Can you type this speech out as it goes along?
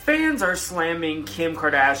Fans are slamming Kim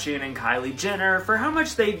Kardashian and Kylie Jenner for how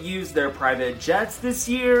much they've used their private jets this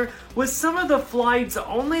year, with some of the flights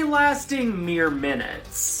only lasting mere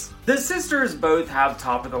minutes. The sisters both have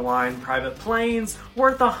top-of-the-line private planes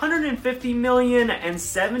worth $150 million and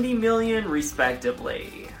 $70 million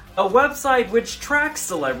respectively. A website which tracks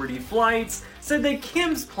celebrity flights said that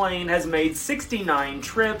Kim's plane has made 69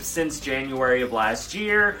 trips since January of last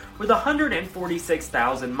year, with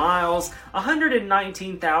 146,000 miles,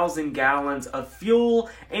 119,000 gallons of fuel,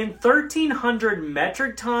 and 1,300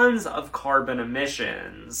 metric tons of carbon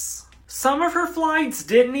emissions. Some of her flights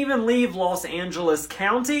didn't even leave Los Angeles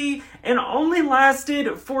County and only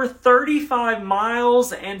lasted for 35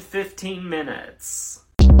 miles and 15 minutes.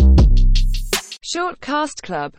 Short Cast Club